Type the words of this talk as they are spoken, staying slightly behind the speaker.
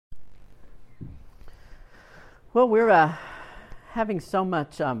Well, we're having so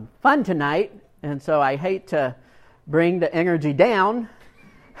much fun tonight, and so I hate to bring the energy down,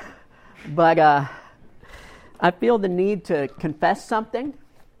 but I feel the need to confess something.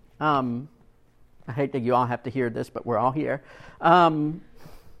 I hate that you all have to hear this, but we're all here. I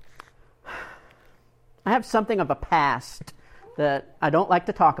have something of a past that I don't like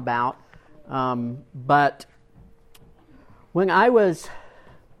to talk about, but when I was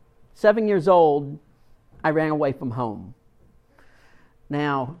 7 years old, I ran away from home.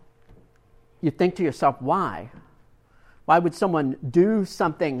 Now, you think to yourself, why? Why would someone do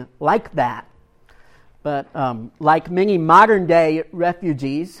something like that? But like many modern-day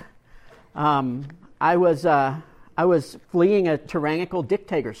refugees, I was fleeing a tyrannical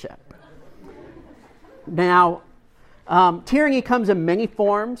dictatorship. Now, tyranny comes in many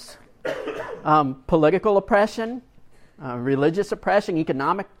forms: political oppression, religious oppression,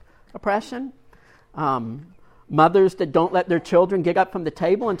 economic oppression. Mothers that don't let their children get up from the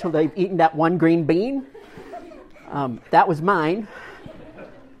table until they've eaten that one green bean. That was mine.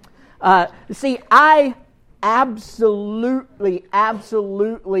 See, I absolutely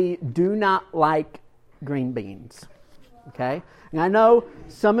do not like green beans. Okay? And I know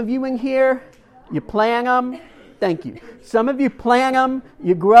some of you in here, you plant them. Thank you. Some of you plant them,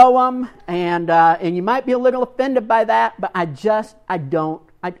 you grow them, and you might be a little offended by that, but I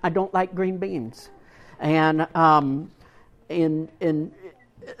don't like green beans. And in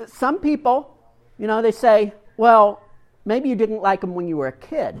some people, they say, well, maybe you didn't like them when you were a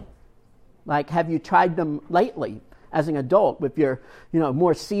kid. Like, have you tried them lately as an adult with your,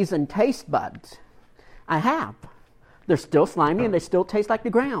 more seasoned taste buds? I have. They're still slimy and they still taste like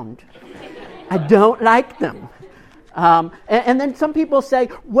the ground. I don't like them. And then some people say,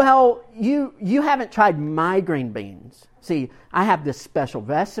 well, you haven't tried my green beans. See, I have this special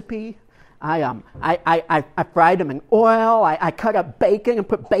recipe. I fried them in oil. I cut up bacon and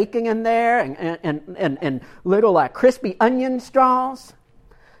put bacon in there and little crispy onion straws.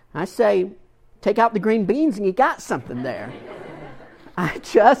 I say, take out the green beans and you got something there. I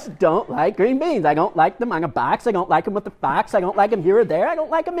just don't like green beans. I don't like them on a box. I don't like them with a fox. I don't like them here or there. I don't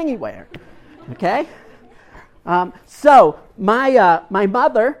like them anywhere. Okay? So my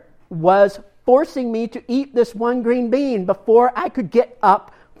mother was forcing me to eat this one green bean before I could get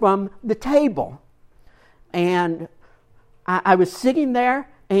up from the table. And I was sitting there,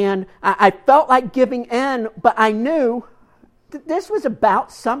 and I felt like giving in, but I knew that this was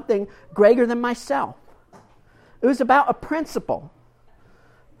about something greater than myself. It was about a principle: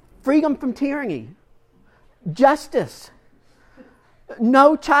 freedom from tyranny, justice,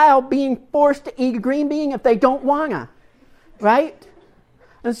 no child being forced to eat a green bean if they don't wanna, right?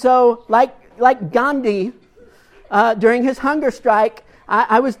 And so, like Gandhi, during his hunger strike,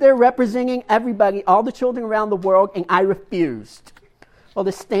 I was there representing everybody, all the children around the world, and I refused. Well,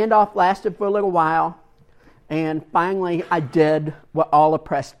 the standoff lasted for a little while, and finally I did what all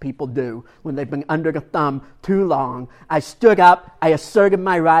oppressed people do when they've been under the thumb too long. I stood up, I asserted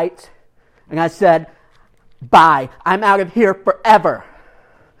my rights, and I said, bye, I'm out of here forever.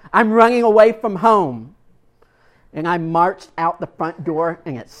 I'm running away from home. And I marched out the front door,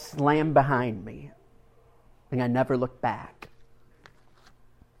 and it slammed behind me. And I never looked back.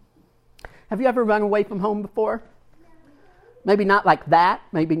 Have you ever run away from home before? Maybe not like that.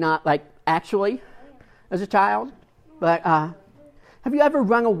 Maybe not like actually as a child. But have you ever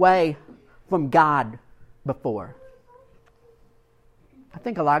run away from God before? I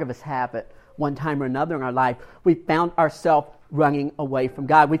think a lot of us have at one time or another in our life. We found ourselves running away from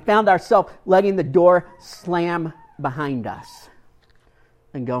God. We found ourselves letting the door slam behind us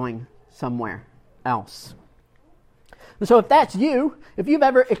and going somewhere else. And so if that's you, if you've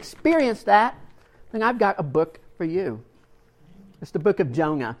ever experienced that, then I've got a book for you. It's the book of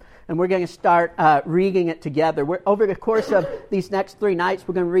Jonah, and we're going to start reading it together. Over the course of these next 3 nights,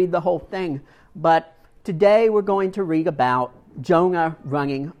 we're going to read the whole thing. But today we're going to read about Jonah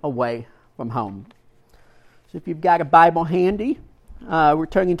running away from home. So if you've got a Bible handy, we're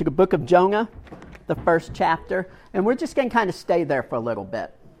turning to the book of Jonah, the first chapter, and we're just going to kind of stay there for a little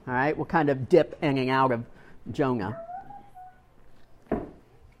bit. All right, we'll kind of dip in and out of Jonah.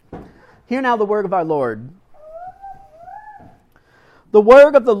 Hear now the word of our Lord. The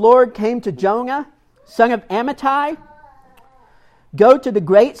word of the Lord came to Jonah, son of Amittai. Go to the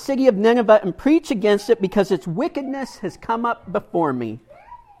great city of Nineveh and preach against it, because its wickedness has come up before me.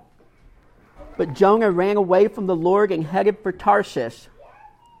 But Jonah ran away from the Lord and headed for Tarshish.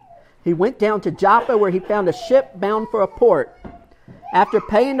 He went down to Joppa, where he found a ship bound for a port. After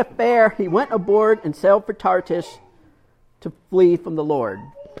paying the fare, he went aboard and sailed for Tarshish to flee from the Lord.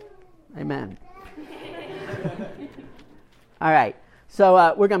 Amen. All right,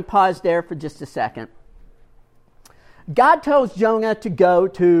 so we're going to pause there for just a second. God tells Jonah to go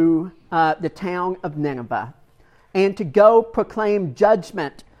to the town of Nineveh and to go proclaim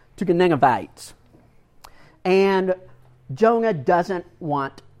judgment to the Ninevites. And Jonah doesn't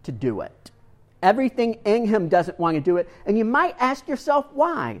want to do it. Everything in him doesn't want to do it. And you might ask yourself,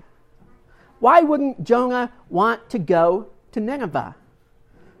 why? Why wouldn't Jonah want to go to Nineveh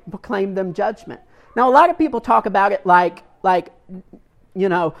and proclaim them judgment? Now, a lot of people talk about it like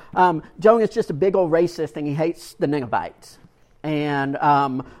Jonah's just a big old racist and he hates the Ninevites. And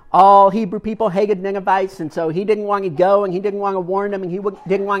all Hebrew people hated Ninevites, and so he didn't want to go, and he didn't want to warn them, and he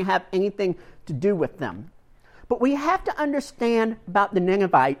didn't want to have anything to do with them. But we have to understand about the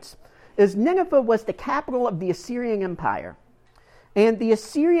Ninevites is Nineveh was the capital of the Assyrian Empire. And the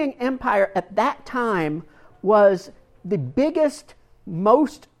Assyrian Empire at that time was the biggest,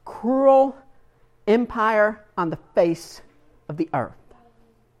 most cruel empire on the face of the earth.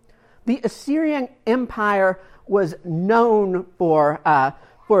 The Assyrian Empire was known for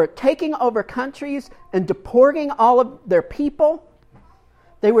taking over countries and deporting all of their people.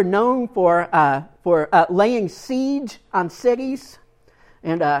 They were known for laying siege on cities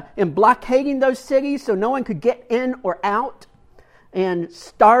and blockading those cities so no one could get in or out, and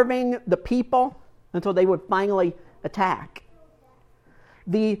starving the people until they would finally attack.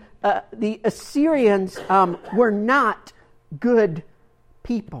 The Assyrians were not good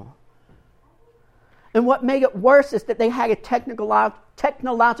people. And what made it worse is that they had a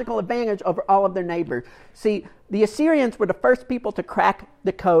technological advantage over all of their neighbors. See, the Assyrians were the first people to crack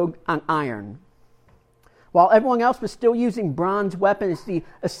the code on iron. While everyone else was still using bronze weapons, the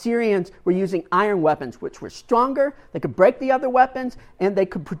Assyrians were using iron weapons, which were stronger, they could break the other weapons, and they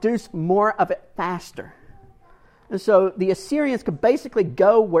could produce more of it faster. And so the Assyrians could basically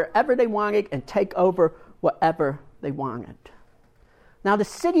go wherever they wanted and take over whatever they wanted. Now, the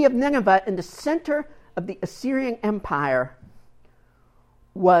city of Nineveh, in the center of the Assyrian Empire,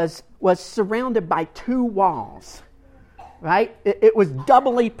 was surrounded by two walls, right? It was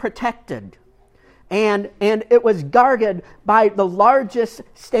doubly protected. And it was guarded by the largest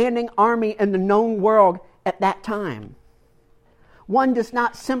standing army in the known world at that time. One does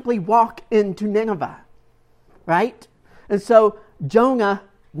not simply walk into Nineveh, right? And so Jonah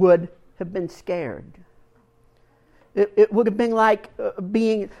would have been scared. It would have been like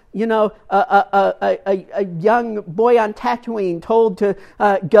being, a young boy on Tatooine told to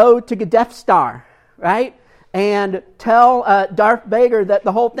go to the Death Star, right? And tell Darth Vader that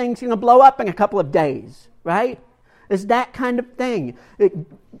the whole thing's going to blow up in a couple of days, right? It's that kind of thing.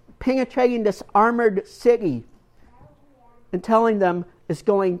 Penetrating this armored city and telling them it's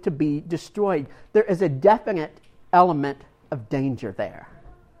going to be destroyed. There is a definite element of danger there.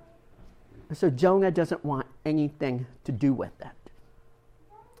 So Jonah doesn't want anything to do with it.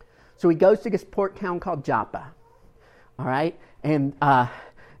 So he goes to this port town called Joppa, all right? And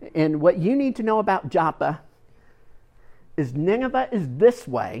what you need to know about Joppa is Nineveh is this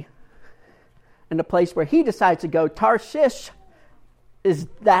way, and the place where he decides to go, Tarshish, is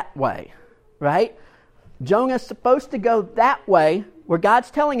that way, right? Jonah's supposed to go that way, where God's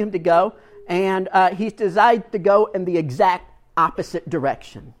telling him to go, and he's decided to go in the exact opposite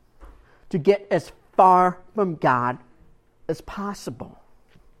direction, to get as far from God as possible.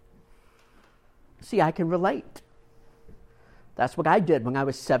 See, I can relate. That's what I did when I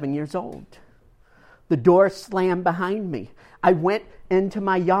was 7 years old. The door slammed behind me. I went into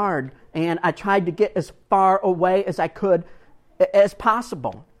my yard and I tried to get as far away as I could as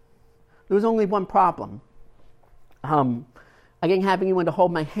possible. There was only one problem. I didn't have anyone to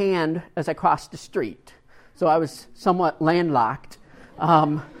hold my hand as I crossed the street. So I was somewhat landlocked.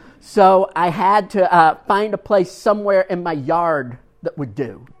 So I had to find a place somewhere in my yard that would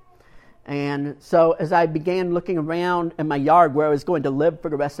do. And so as I began looking around in my yard where I was going to live for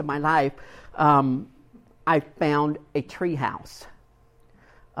the rest of my life, I found a tree house.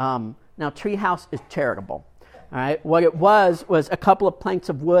 Now, tree house is charitable. All right, what it was a couple of planks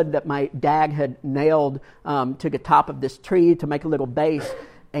of wood that my dad had nailed to the top of this tree to make a little base,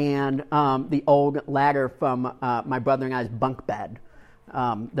 and the old ladder from my brother and I's bunk bed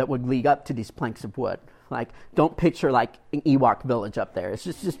that would lead up to these planks of wood. Like, don't picture like an Ewok village up there. It's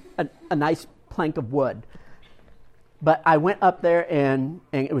just a nice plank of wood. But I went up there, and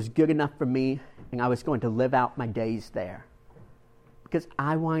it was good enough for me, and I was going to live out my days there because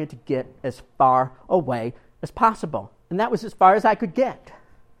I wanted to get as far away as possible. And that was as far as I could get.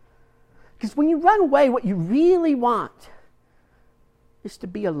 Because when you run away, what you really want is to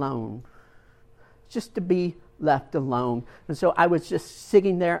be alone. Just to be left alone. And so I was just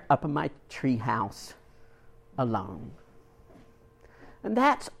sitting there up in my tree house, alone. And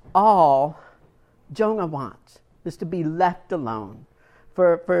that's all Jonah wants, is to be left alone.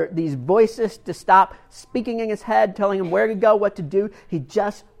 For these voices to stop speaking in his head, telling him where to go, what to do. He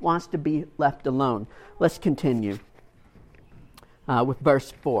just wants to be left alone. Let's continue with verse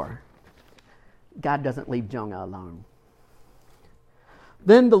 4. God doesn't leave Jonah alone.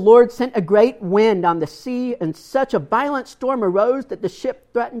 Then the Lord sent a great wind on the sea, and such a violent storm arose that the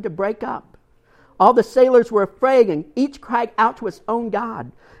ship threatened to break up. All the sailors were afraid, and each cried out to his own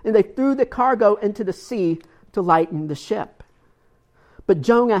God, and they threw the cargo into the sea to lighten the ship. But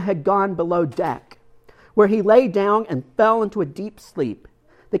Jonah had gone below deck, where he lay down and fell into a deep sleep.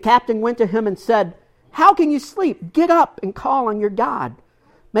 The captain went to him and said, "How can you sleep? Get up and call on your God.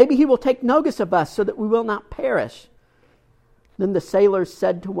 Maybe he will take notice of us so that we will not perish." Then the sailors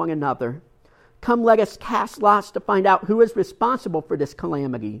said to one another, "Come, let us cast lots to find out who is responsible for this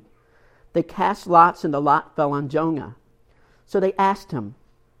calamity." They cast lots, and the lot fell on Jonah. So they asked him,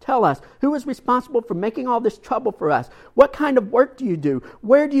 "Tell us, who is responsible for making all this trouble for us? What kind of work do you do?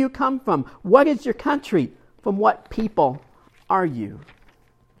 Where do you come from? What is your country? From what people are you?"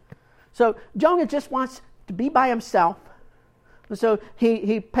 So Jonah just wants to be by himself. So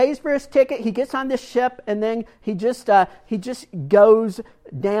he pays for his ticket, he gets on this ship, and then he just goes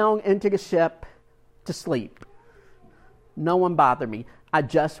down into the ship to sleep. No one bother me. I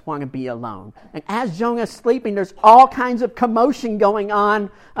just want to be alone. And as Jonah's sleeping, there's all kinds of commotion going on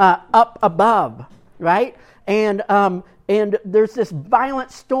up above, right? And there's this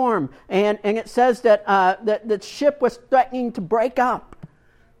violent storm, and it says that the ship was threatening to break up.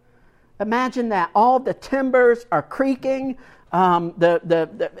 Imagine that. All the timbers are creaking.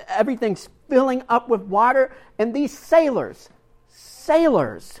 Everything's filling up with water, and these sailors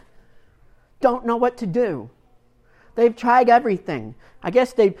don't know what to do. They've tried everything. I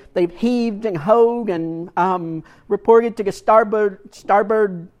guess they've heaved and hoed and reported to the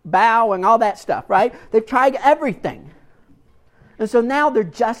starboard bow and all that stuff, right? They've tried everything. And so now they're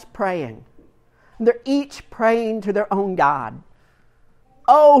just praying. And they're each praying to their own God.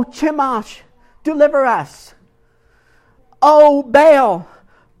 "Oh, Chemosh, deliver us. Oh, Baal,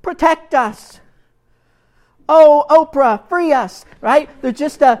 protect us. Oh, Oprah, free us," right?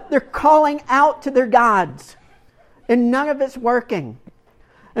 They're calling out to their gods. And none of it's working.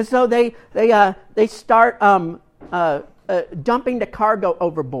 And so they start dumping the cargo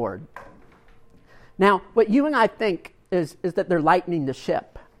overboard. Now, what you and I think is that they're lightening the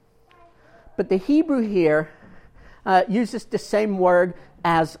ship. But the Hebrew here uses the same word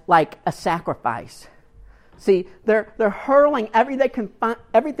as like a sacrifice. See, they're hurling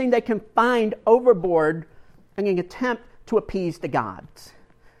everything they can find overboard in an attempt to appease the gods,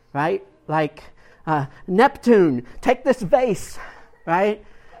 right? Like Neptune, take this vase, right?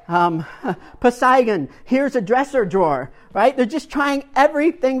 Poseidon, here's a dresser drawer, right? They're just trying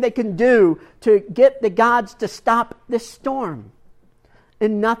everything they can do to get the gods to stop this storm.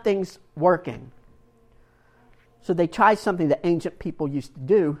 And nothing's working. So they try something that ancient people used to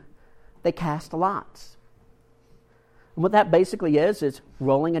do. They cast lots. And what that basically is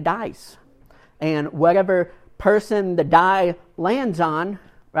rolling a dice. And whatever person the die lands on,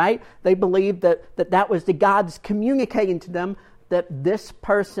 right, they believe that was the gods communicating to them that this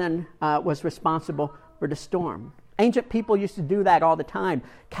person was responsible for the storm. Ancient people used to do that all the time,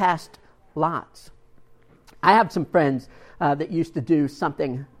 cast lots. I have some friends that used to do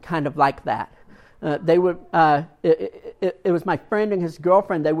something kind of like that. They would. It was my friend and his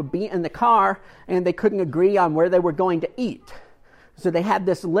girlfriend. They would be in the car and they couldn't agree on where they were going to eat. So they had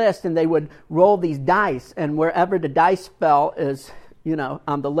this list and they would roll these dice, and wherever the dice fell is,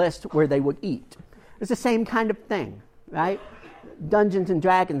 on the list where they would eat. It's the same kind of thing, right? Dungeons and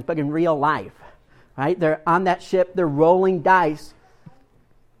Dragons, but in real life, right? They're on that ship. They're rolling dice,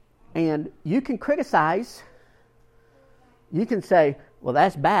 and you can criticize. You can say, "Well,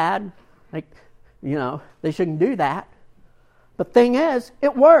 that's bad. They shouldn't do that." The thing is,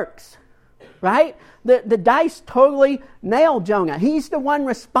 it works, right? The dice totally nailed Jonah. He's the one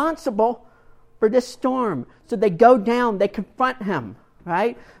responsible for this storm. So they go down, they confront him,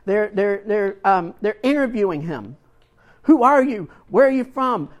 right? They're interviewing him. Who are you? Where are you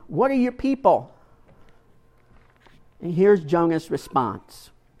from? What are your people? And here's Jonah's response.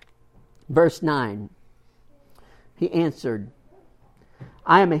 Verse 9. He answered,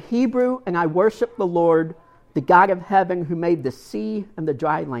 "I am a Hebrew, and I worship the Lord, the God of heaven, who made the sea and the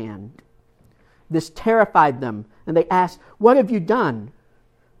dry land." This terrified them, and they asked, "What have you done?"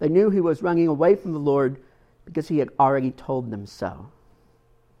 They knew he was running away from the Lord because he had already told them so.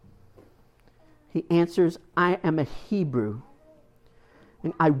 He answers, "I am a Hebrew,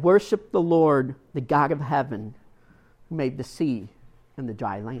 And I worship the Lord, the God of heaven, who made the sea and the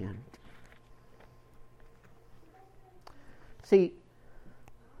dry land. See,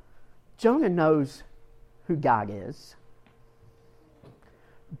 Jonah knows who God is.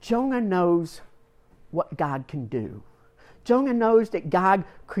 Jonah knows what God can do. Jonah knows that God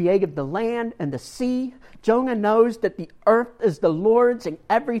created the land and the sea. Jonah knows that the earth is the Lord's and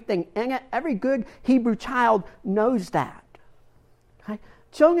everything in it. Every good Hebrew child knows that. Okay?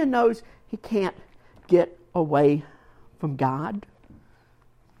 Jonah knows he can't get away from God.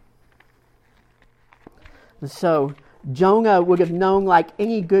 And so Jonah would have known, like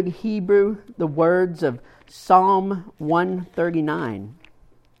any good Hebrew, the words of Psalm 139.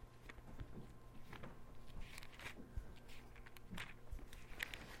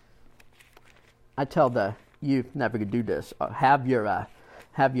 I tell the youth never to do this. Have your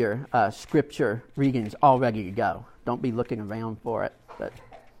scripture readings all ready to go. Don't be looking around for it. But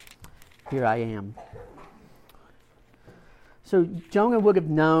here I am. So Jonah would have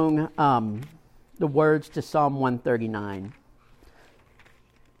known the words to Psalm 139.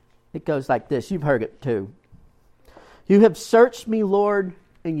 It goes like this. You've heard it too. You have searched me, Lord,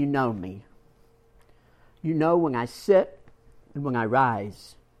 and you know me. You know when I sit and when I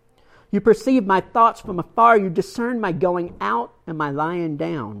rise. You perceive my thoughts from afar. You discern my going out and my lying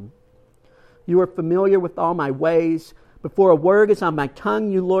down. You are familiar with all my ways. Before a word is on my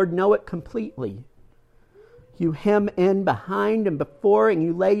tongue, you, Lord, know it completely. You hem in behind and before, and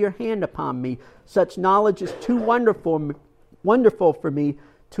you lay your hand upon me. Such knowledge is too wonderful for me,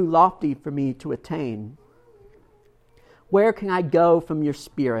 too lofty for me to attain. Where can I go from your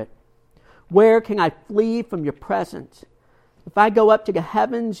spirit? Where can I flee from your presence? If I go up to the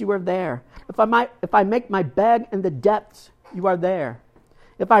heavens, you are there. If I make my bed in the depths, you are there.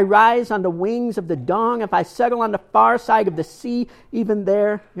 If I rise on the wings of the dawn, if I settle on the far side of the sea, even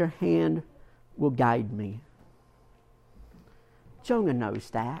there your hand will guide me. Jonah knows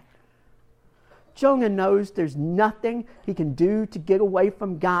that. Jonah knows there's nothing he can do to get away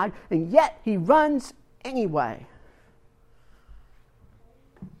from God, and yet he runs anyway.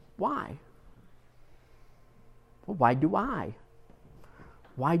 Why? Well, why do I?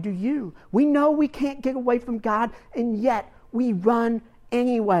 Why do you? We know we can't get away from God, and yet we run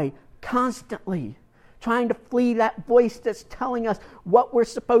anyway, constantly, trying to flee that voice that's telling us what we're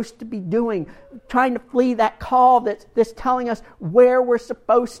supposed to be doing, trying to flee that call that's telling us where we're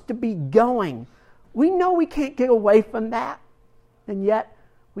supposed to be going. We know we can't get away from that, and yet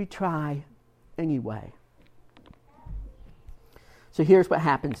we try anyway. So here's what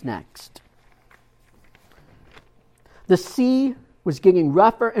happens next. The sea was getting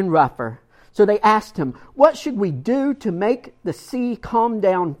rougher and rougher. So they asked him, what should we do to make the sea calm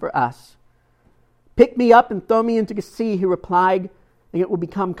down for us? Pick me up and throw me into the sea, he replied, and it will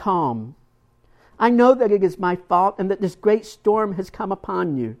become calm. I know that it is my fault and that this great storm has come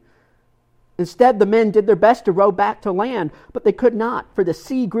upon you. Instead, the men did their best to row back to land, but they could not, for the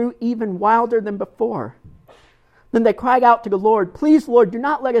sea grew even wilder than before. Then they cried out to the Lord, please, Lord, do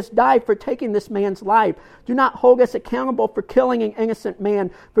not let us die for taking this man's life. Do not hold us accountable for killing an innocent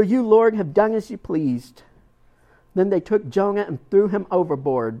man, for you, Lord, have done as you pleased. Then they took Jonah and threw him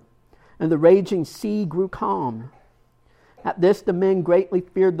overboard, and the raging sea grew calm. At this, the men greatly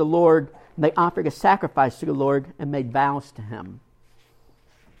feared the Lord, and they offered a sacrifice to the Lord and made vows to him.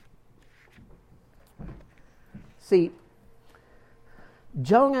 See,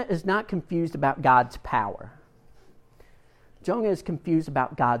 Jonah is not confused about God's power. Jonah is confused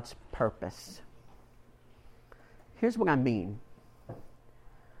about God's purpose. Here's what I mean.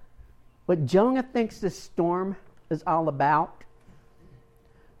 What Jonah thinks this storm is all about,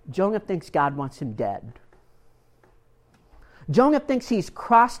 Jonah thinks God wants him dead. Jonah thinks he's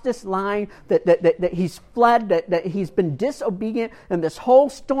crossed this line, that he's fled, that he's been disobedient, and this whole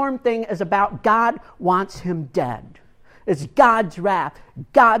storm thing is about God wants him dead. It's God's wrath,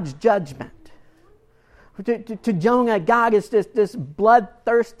 God's judgment. To Jonah, God is this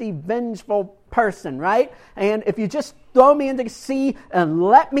bloodthirsty, vengeful person, right? And if you just throw me into the sea and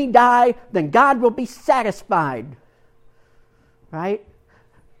let me die, then God will be satisfied, right?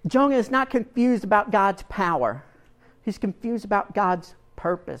 Jonah is not confused about God's power. He's confused about God's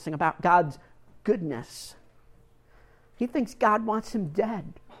purpose and about God's goodness. He thinks God wants him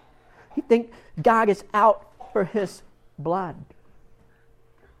dead. He thinks God is out for his blood.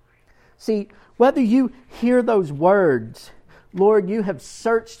 See, whether you hear those words, Lord, you have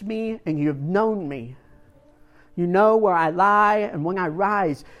searched me and you have known me. You know where I lie and when I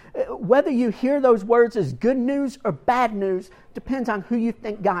rise. Whether you hear those words as good news or bad news depends on who you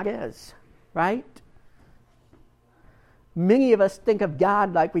think God is, right? Many of us think of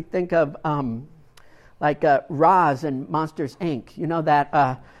God like we think of Roz in Monsters, Inc. You know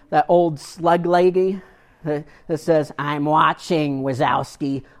that old slug lady that says, "I'm watching,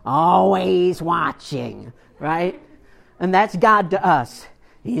 Wazowski, always watching," right? And that's God to us.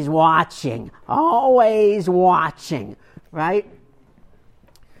 He's watching, always watching, right?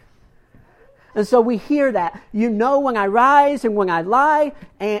 And so we hear that. You know when I rise and when I lie,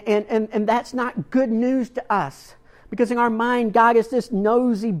 and that's not good news to us. Because in our mind, God is this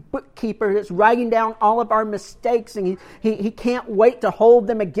nosy bookkeeper that's writing down all of our mistakes, and he can't wait to hold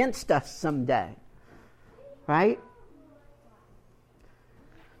them against us someday. Right?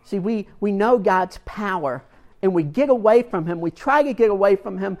 See, we know God's power, and we get away from Him. We try to get away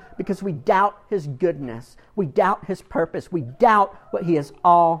from Him because we doubt His goodness. We doubt His purpose. We doubt what He is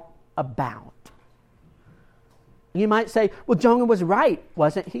all about. You might say, well, Jonah was right,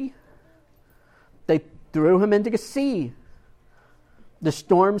 wasn't he? They threw him into the sea. The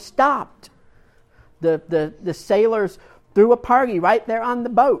storm stopped. The sailors threw a party right there on the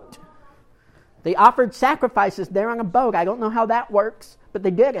boat. They offered sacrifices there on a boat. I don't know how that works, but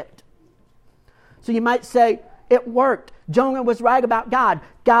they did it. So you might say, it worked. Jonah was right about God.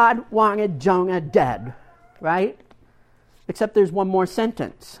 God wanted Jonah dead, right? Except there's one more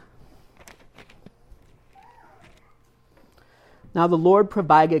sentence. Now the Lord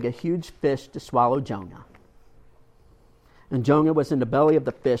provided a huge fish to swallow Jonah. And Jonah was in the belly of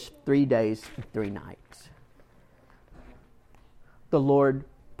the fish 3 days and 3 nights. The Lord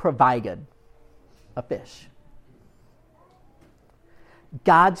provided a fish.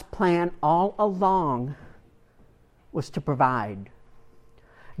 God's plan all along was to provide.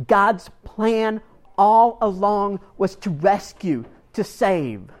 God's plan all along was to rescue, to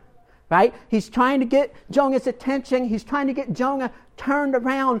save. Right? He's trying to get Jonah's attention. He's trying to get Jonah turned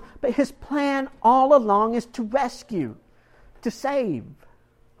around. But his plan all along is to rescue, to save.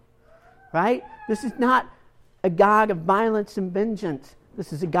 Right? This is not a God of violence and vengeance.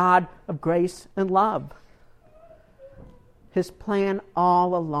 This is a God of grace and love. His plan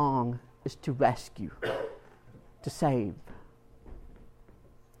all along is to rescue, to save.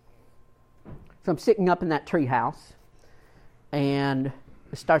 So I'm sitting up in that treehouse, and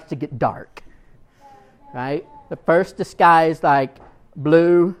it starts to get dark, right? The first the sky is like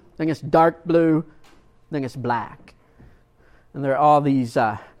blue, then it's dark blue, then it's black. And there are all these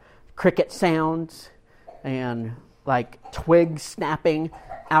cricket sounds and like twigs snapping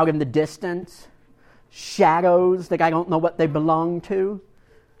out in the distance, shadows that I don't know what they belong to.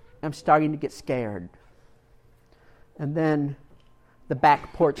 I'm starting to get scared. And then the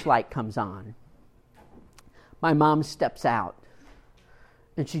back porch light comes on. My mom steps out.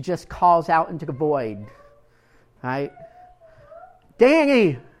 And she just calls out into the void, right?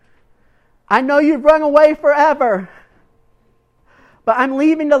 Danny, I know you've run away forever, but I'm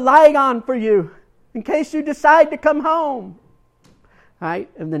leaving the light on for you in case you decide to come home, right?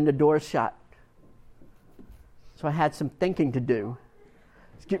 And then the door's shut. So I had some thinking to do.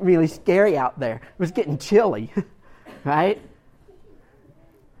 It's getting really scary out there. It was getting chilly, right?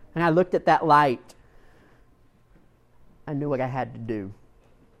 And I looked at that light. I knew what I had to do.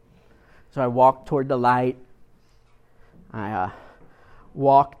 So I walked toward the light. I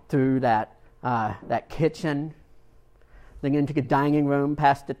walked through that kitchen, then into the dining room,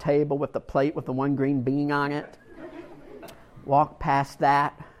 past the table with the plate with the one green bean on it. Walked past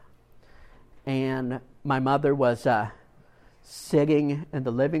that, and my mother was sitting in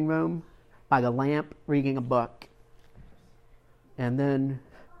the living room by the lamp reading a book. And then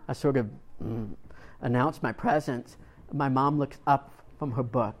I sort of announced my presence. My mom looks up from her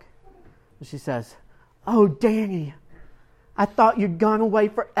book. She says, "Oh, Danny, I thought you'd gone away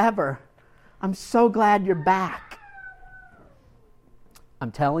forever. I'm so glad you're back."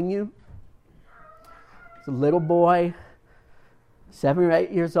 I'm telling you, as a little boy, 7 or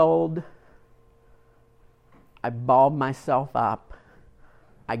 8 years old, I balled myself up.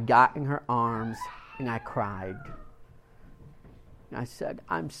 I got in her arms and I cried. And I said,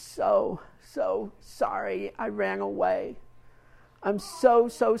 "I'm so sorry I ran away. I'm so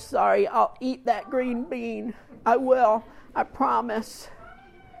sorry. I'll eat that green bean. I will. I promise."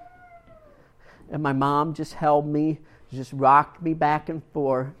 And my mom just held me, just rocked me back and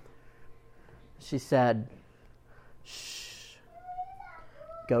forth. She said, "Shh.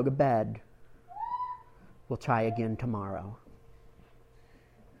 Go to bed. We'll try again tomorrow."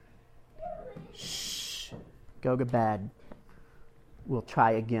 Shh. Go to bed. We'll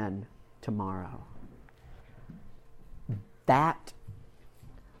try again tomorrow. That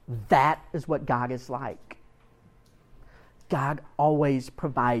is what God is like. God always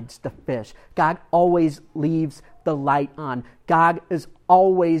provides the fish. God always leaves the light on. God is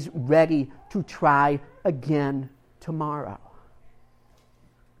always ready to try again tomorrow.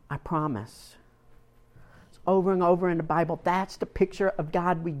 I promise. It's over and over in the Bible. That's the picture of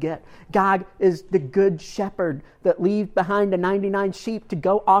God we get. God is the good shepherd that leaves behind the 99 sheep to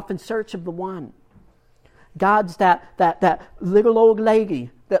go off in search of the one. God's that little old lady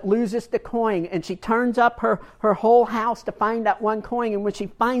that loses the coin, and she turns up her whole house to find that one coin, and when she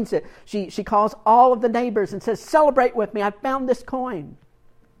finds it, she calls all of the neighbors and says, "Celebrate with me, I found this coin."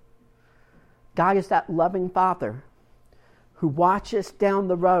 God is that loving Father who watches down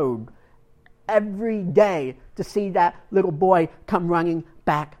the road every day to see that little boy come running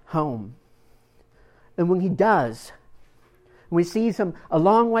back home. And when he does, when he sees him a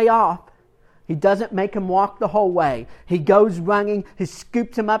long way off, he doesn't make him walk the whole way. He goes running, he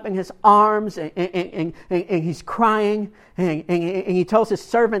scoops him up in his arms, and he's crying, and he tells his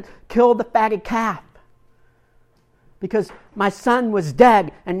servant, "Kill the fatted calf. Because my son was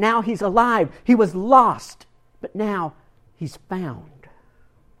dead, and now he's alive. He was lost, but now he's found."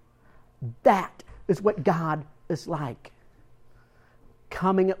 That is what God is like.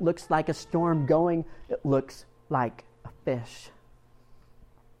 Coming, it looks like a storm. Going, it looks like a fish.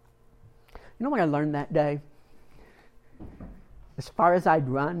 You know what I learned that day? As far as I'd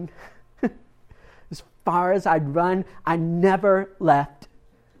run, I never left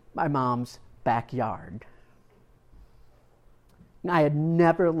my mom's backyard. I had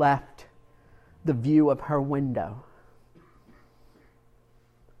never left the view of her window.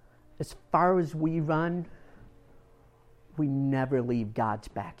 As far as we run, we never leave God's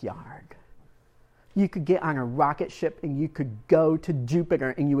backyard. You could get on a rocket ship and you could go to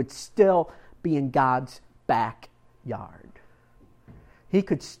Jupiter and you would still be in God's backyard. He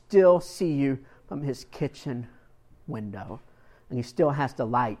could still see you from his kitchen window, and he still has the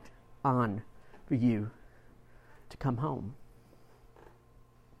light on for you to come home.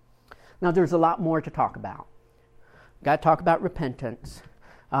 Now, there's a lot more to talk about. We've got to talk about repentance.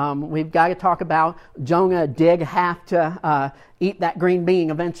 We've got to talk about Jonah did have to eat that green bean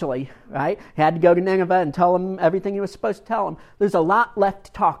eventually, right? He had to go to Nineveh and tell them everything he was supposed to tell them. There's a lot left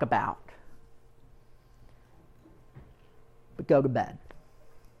to talk about. But go to bed.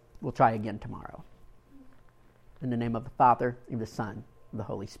 We'll try again tomorrow. In the name of the Father, and the Son, and the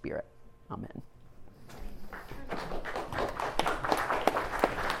Holy Spirit. Amen.